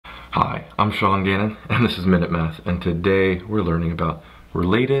I'm Sean Gannon, and this is Minute Math, and today we're learning about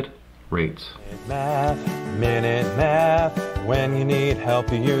related rates. Minute Math, when you need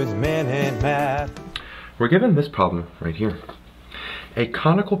help you use Minute Math. We're given this problem right here. A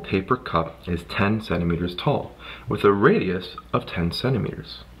conical paper cup is 10 centimeters tall, with a radius of 10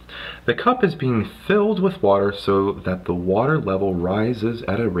 centimeters. The cup is being filled with water so that the water level rises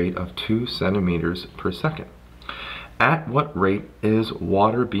at a rate of 2 centimeters per second. At what rate is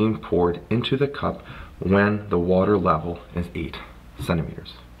water being poured into the cup when the water level is 8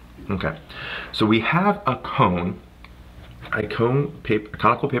 centimeters? Okay, so we have a conical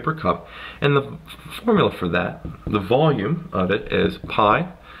paper cup, and the formula for that, the volume of it is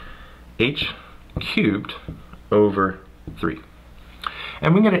pi h cubed over 3.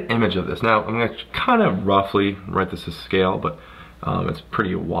 And we get an image of this. Now, I'm going to kind of roughly write this as scale, but it's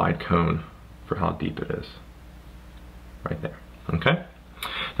pretty wide cone for how deep it is. Right there, okay?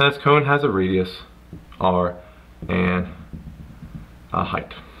 Now this cone has a radius, r, and a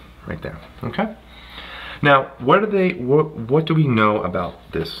height, right there, okay? Now, what do we know about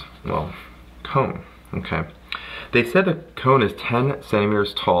this, well, cone, okay? They said the cone is 10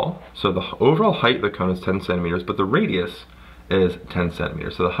 centimeters tall, so the overall height of the cone is 10 centimeters, but the radius is 10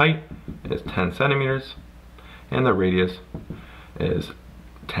 centimeters. So the height is 10 centimeters, and the radius is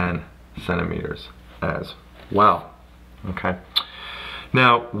 10 centimeters as well. Okay,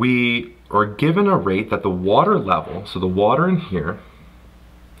 now we are given a rate that the water level, so the water in here,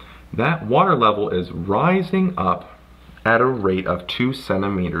 that water level is rising up at a rate of 2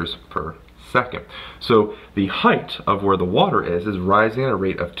 centimeters per second. So the height of where the water is rising at a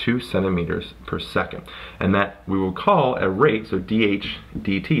rate of 2 centimeters per second. And that we will call a rate, so dh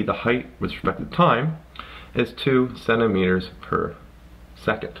dt, the height with respect to time, is 2 centimeters per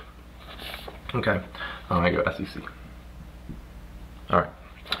second. Okay, I go SEC. All right.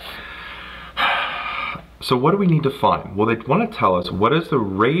 So what do we need to find? Well, they want to tell us what is the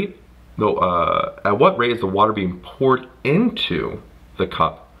rate, at what rate is the water being poured into the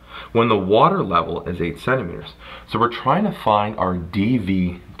cup when the water level is 8 centimeters. So we're trying to find our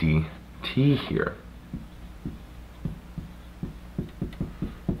dV dt here.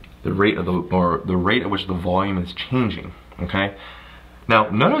 The rate of the rate at which the volume is changing. Okay. Now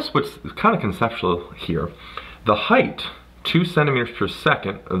notice what's kind of conceptual here. The height, 2 centimeters per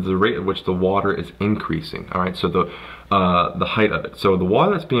second, of the rate at which the water is increasing. All right, so the height of it. So the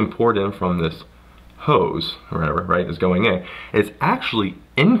water that's being poured in from this hose, or whatever, right, is going in, is actually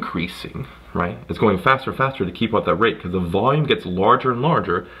increasing, right? It's going faster and faster to keep up that rate because the volume gets larger and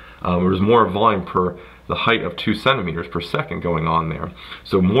larger. There's more volume per the height of 2 centimeters per second going on there.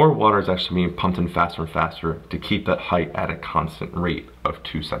 So more water is actually being pumped in faster and faster to keep that height at a constant rate of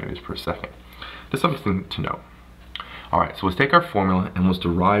 2 centimeters per second. Just something to know. Alright, so let's take our formula and let's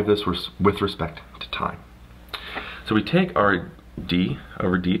derive this with respect to time. So we take our d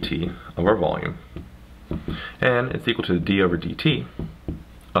over dt of our volume, and it's equal to the d over dt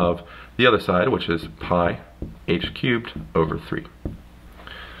of the other side, which is pi h cubed over 3.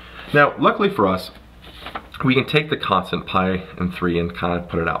 Now, luckily for us, we can take the constant pi and 3 and kind of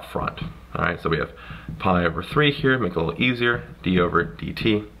put it out front. Alright, so we have pi over 3 here, make it a little easier, d over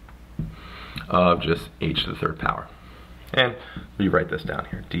dt of just h to the 3rd power. And we write this down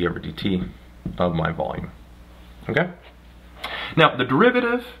here, d over dt of my volume. Okay? Now, the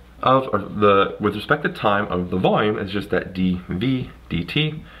derivative of, with respect to time of the volume is just that dv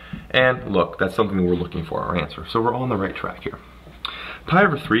dt. And look, that's something we're looking for, our answer. So we're on the right track here. Pi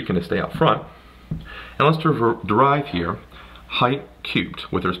over 3 can just stay out front. And let's derive here height cubed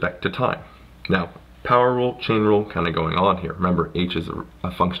with respect to time. Now, power rule, chain rule kind of going on here. Remember, h is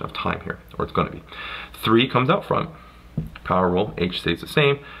a function of time here, or it's going to be. 3 comes out front. Power rule, h stays the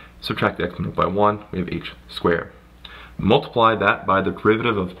same. Subtract the exponent by 1, we have h squared. Multiply that by the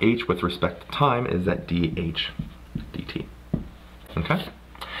derivative of h with respect to time is that dh dt. Okay?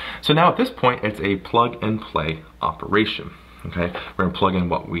 So now at this point, it's a plug and play operation. Okay? We're going to plug in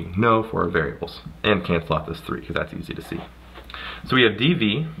what we know for our variables and cancel out this 3 because that's easy to see. So we have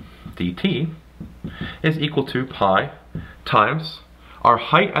dv dt is equal to pi times our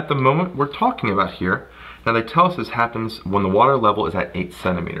height at the moment we're talking about here. Now they tell us this happens when the water level is at 8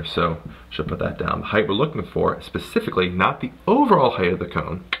 centimeters, so should put that down. The height we're looking for, specifically, not the overall height of the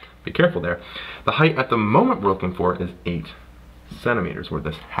cone, be careful there, the height at the moment we're looking for is 8 centimeters where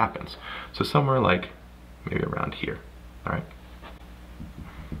this happens. So somewhere like, maybe around here, all right?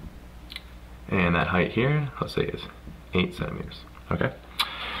 And that height here, let's say is 8 centimeters, okay?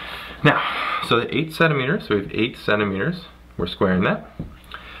 Now, so the 8 centimeters, so we have 8 centimeters, we're squaring that,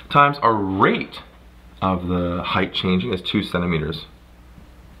 times our rate of the height changing is 2 centimeters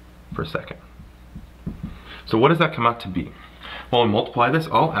per second. So what does that come out to be? Well, we multiply this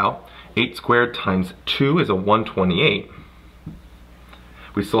all out. 8 squared times 2 is a 128.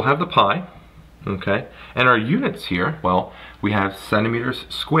 We still have the pi, okay? And our units here, well, we have centimeters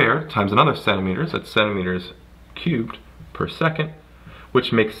squared times another centimeters, that's centimeters cubed per second,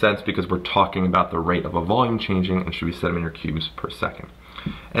 which makes sense because we're talking about the rate of a volume changing and should be centimeter cubes per second.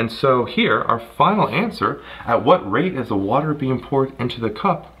 And so here, our final answer, at what rate is the water being poured into the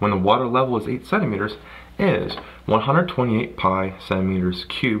cup when the water level is 8 centimeters, is 128 pi centimeters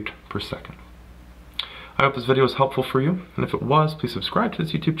cubed per second. I hope this video was helpful for you, and if it was, please subscribe to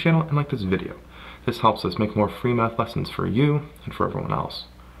this YouTube channel and like this video. This helps us make more free math lessons for you and for everyone else.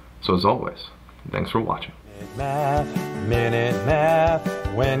 So as always, thanks for watching. Minute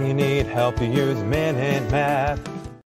Math, when you need help you use Minute Math.